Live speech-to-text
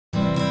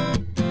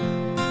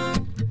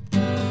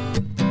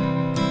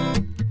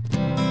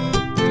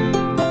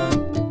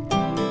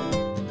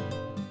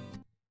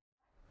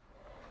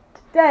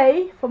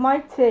today for my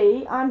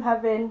tea I'm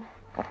having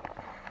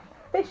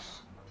fish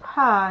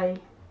pie.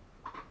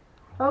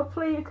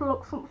 Hopefully it'll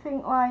look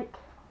something like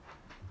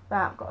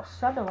that. I've got a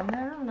shadow on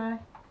there, haven't I?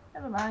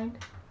 Never mind.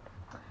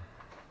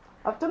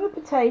 I've done the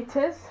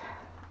potatoes,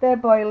 they're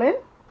boiling.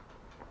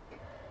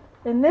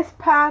 In this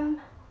pan,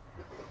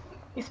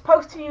 you're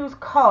supposed to use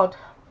cod.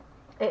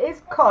 It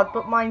is cod,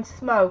 but mine's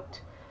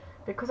smoked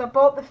because I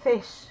bought the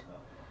fish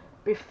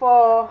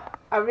before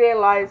I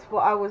realised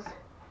what I was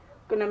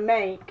going to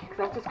make, because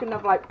I was just going to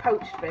have like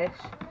poached fish.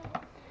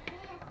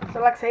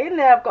 So like I say, in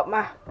there I've got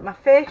my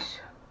fish.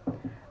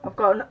 I've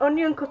got an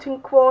onion cut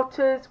in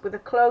quarters with a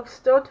clove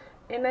stud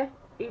in it,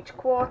 each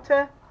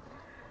quarter.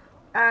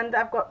 And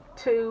I've got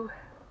 2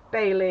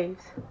 bay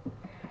leaves.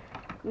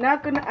 Now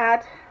I'm going to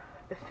add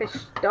the fish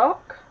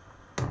stock.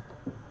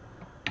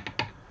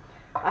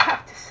 I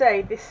have to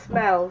say this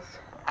smells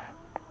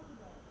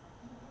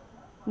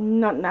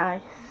not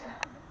nice,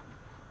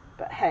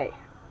 but hey,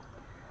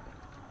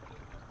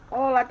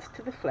 all adds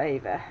to the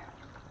flavour.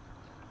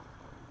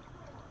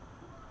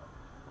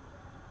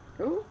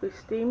 Oh, we've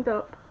steamed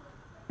up.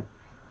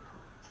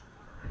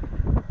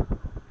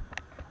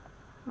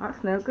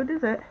 That's no good,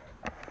 is it?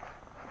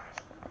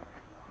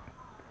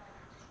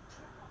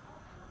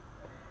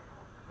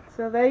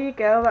 So there you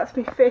go, that's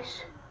my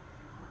fish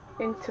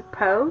into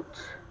poach.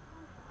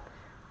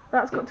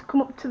 That's got to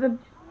come up to the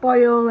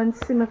boil and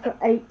simmer for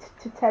 8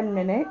 to 10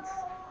 minutes.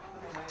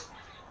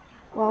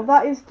 While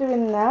that is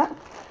doing that,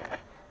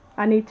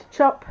 I need to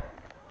chop,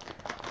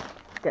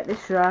 get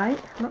this right,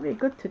 not very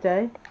good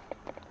today,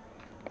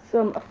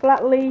 some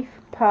flat leaf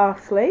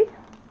parsley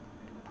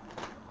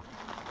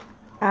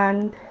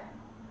and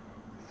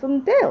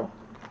some dill.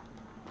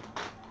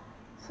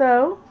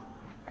 So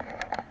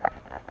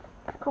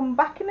come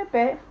back in a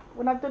bit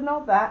when I've done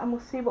all that and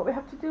we'll see what we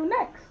have to do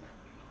next.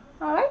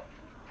 Alright?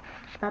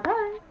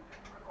 Bye-bye.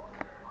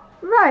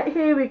 Right,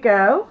 here we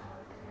go.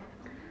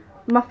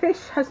 My fish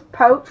has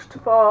poached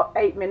for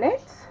 8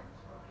 minutes.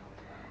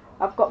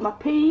 I've got my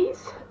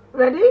peas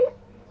ready.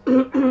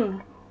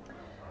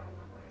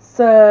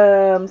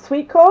 Some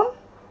sweet corn.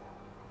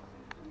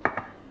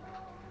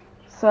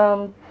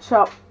 Some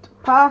chopped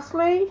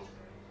parsley.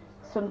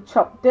 Some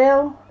chopped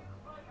dill.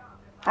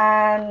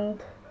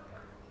 And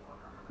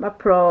my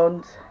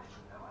prawns.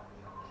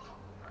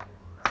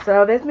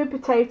 So there's my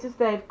potatoes,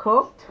 they've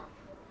cooked.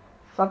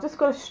 So I've just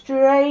got to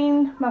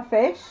strain my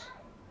fish,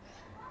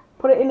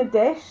 put it in a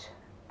dish,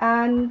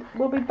 and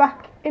we'll be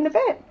back in a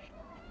bit.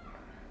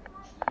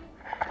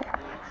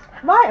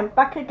 Right, I'm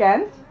back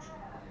again.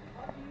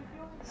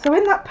 So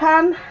in that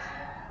pan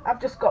I've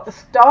just got the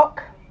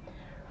stock,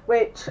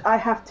 which I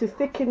have to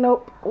thicken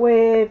up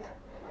with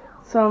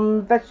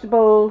some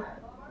vegetable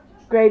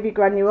gravy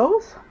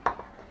granules.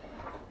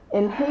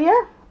 In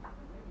here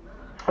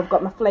I've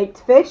got my flaked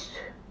fish,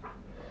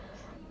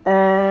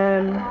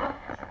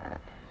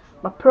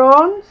 my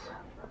prawns,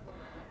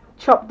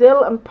 chopped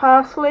dill and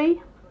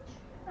parsley,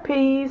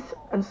 peas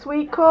and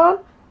sweet corn.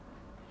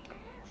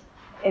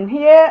 In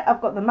here I've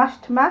got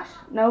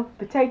the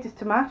potatoes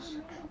to mash.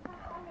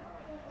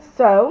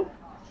 So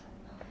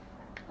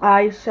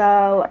I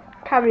shall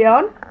carry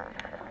on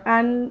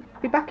and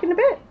be back in a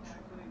bit.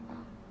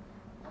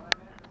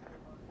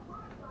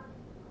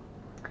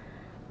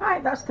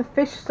 Right, that's the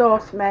fish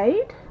sauce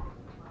made.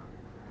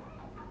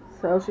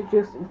 So I should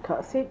just, you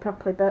can't see it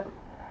properly, but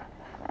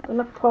I'm going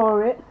to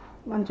pour it.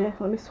 Mind you,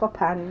 let me swap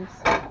hands.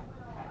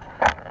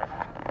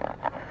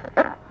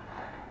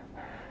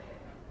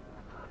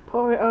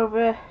 Pour it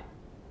over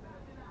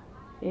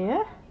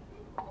here.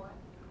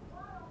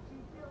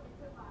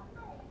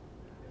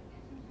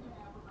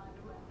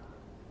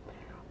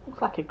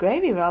 Looks like a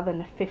gravy rather than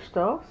a fish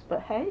sauce,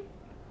 but hey.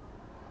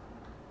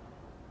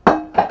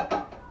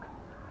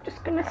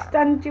 Just going to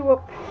stand you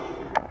up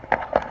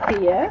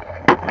here.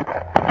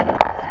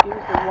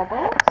 Excuse the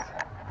wobbles.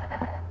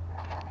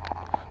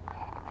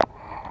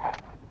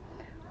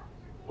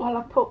 While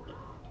I put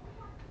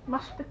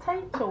mashed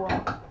potato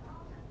on.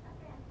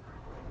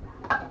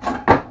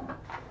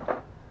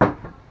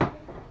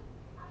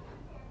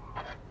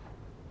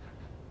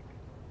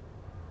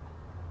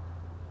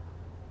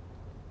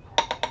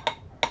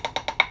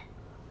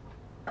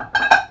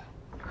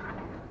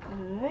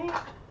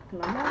 Alright,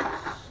 my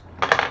mash,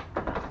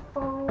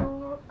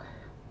 fork.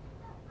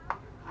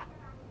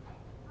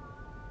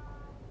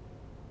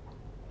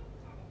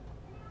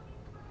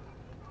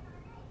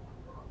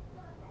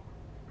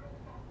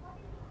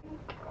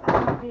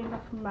 That'll be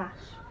enough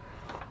mash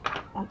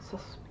once I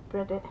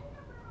spread it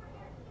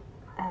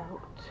out.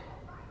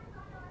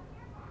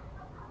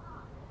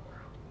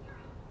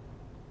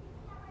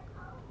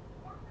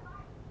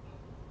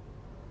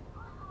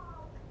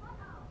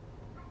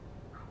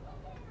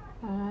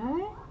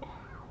 Alright.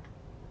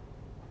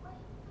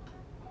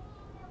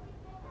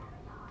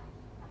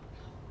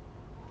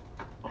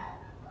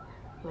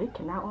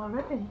 Leaking out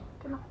already.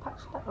 Can I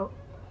patch that up?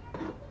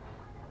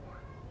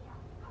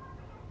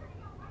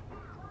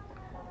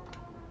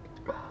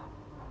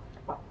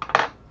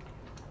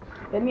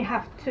 Then you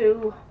have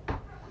to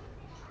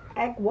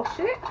egg wash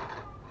it.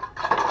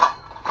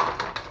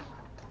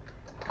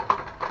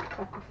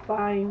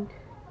 find.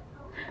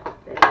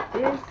 There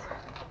it is.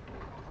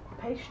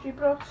 Pastry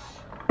brush.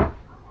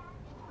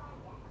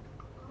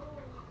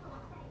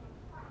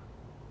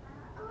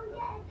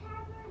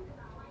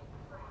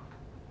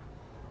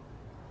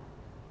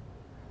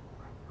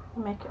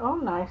 You make it all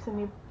nice and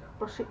you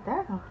brush it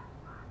down.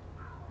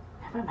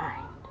 Never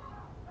mind.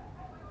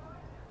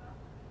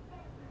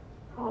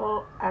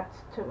 All adds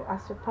to it, I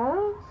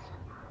suppose.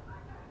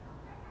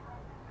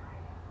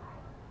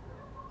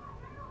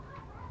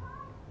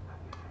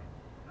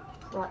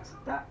 So that's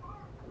that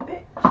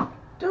bit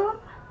done.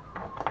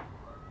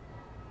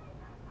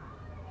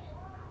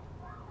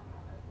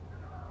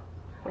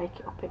 Make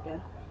it up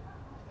again.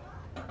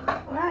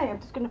 Right, I'm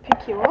just going to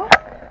pick you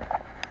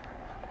up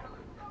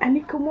and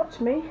you can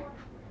watch me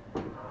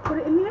put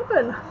it in the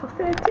oven for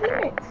 30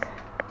 minutes.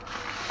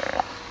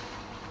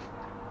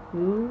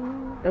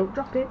 Ooh, don't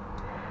drop it.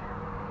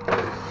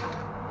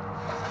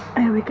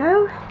 There we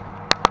go.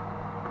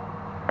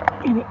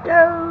 In it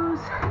goes.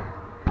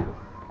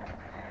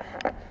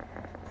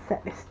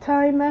 Set this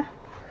timer.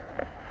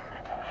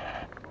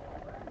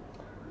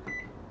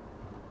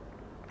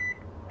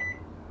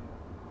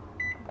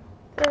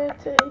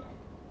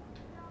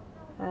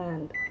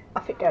 And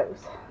off it goes.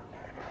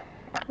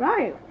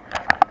 Right.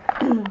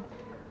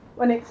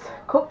 When it's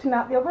cooked and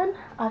out the oven,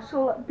 I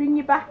shall bring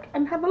you back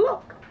and have a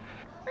look.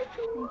 Thank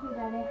you,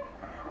 Daddy.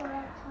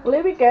 Well,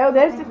 here we go.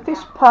 There's the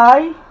fish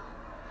pie.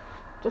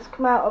 Just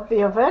come out of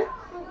the oven.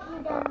 Thank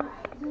you,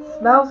 Daddy.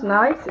 Smells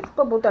nice. It's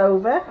bubbled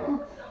over.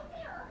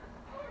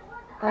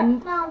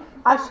 And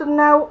I shall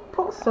now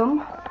put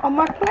some on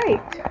my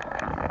plate.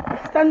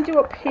 I'll stand you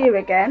up here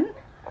again.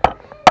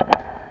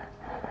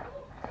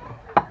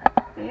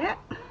 Yeah.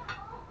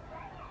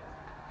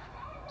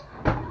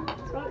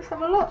 So let's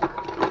have a look.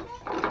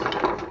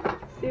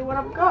 See what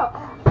I've got.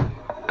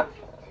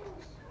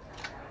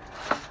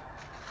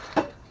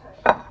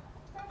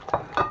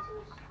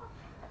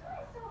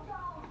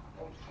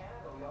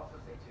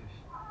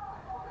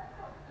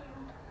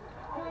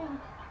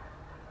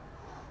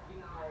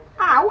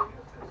 Ow!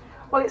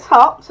 Well, it's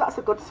hot, so that's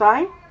a good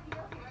sign.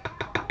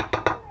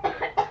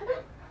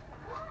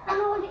 I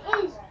know what it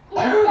is.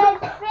 It's dead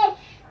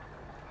fish.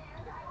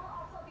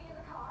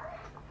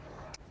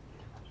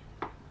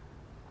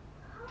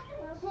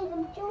 I see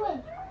them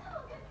chewing.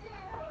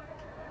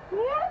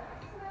 Yeah,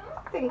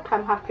 I think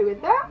I'm happy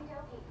with that.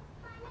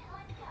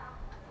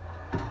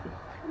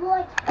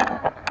 Right.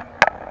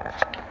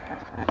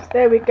 So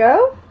there we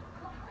go.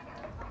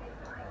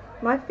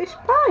 My fish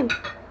pie.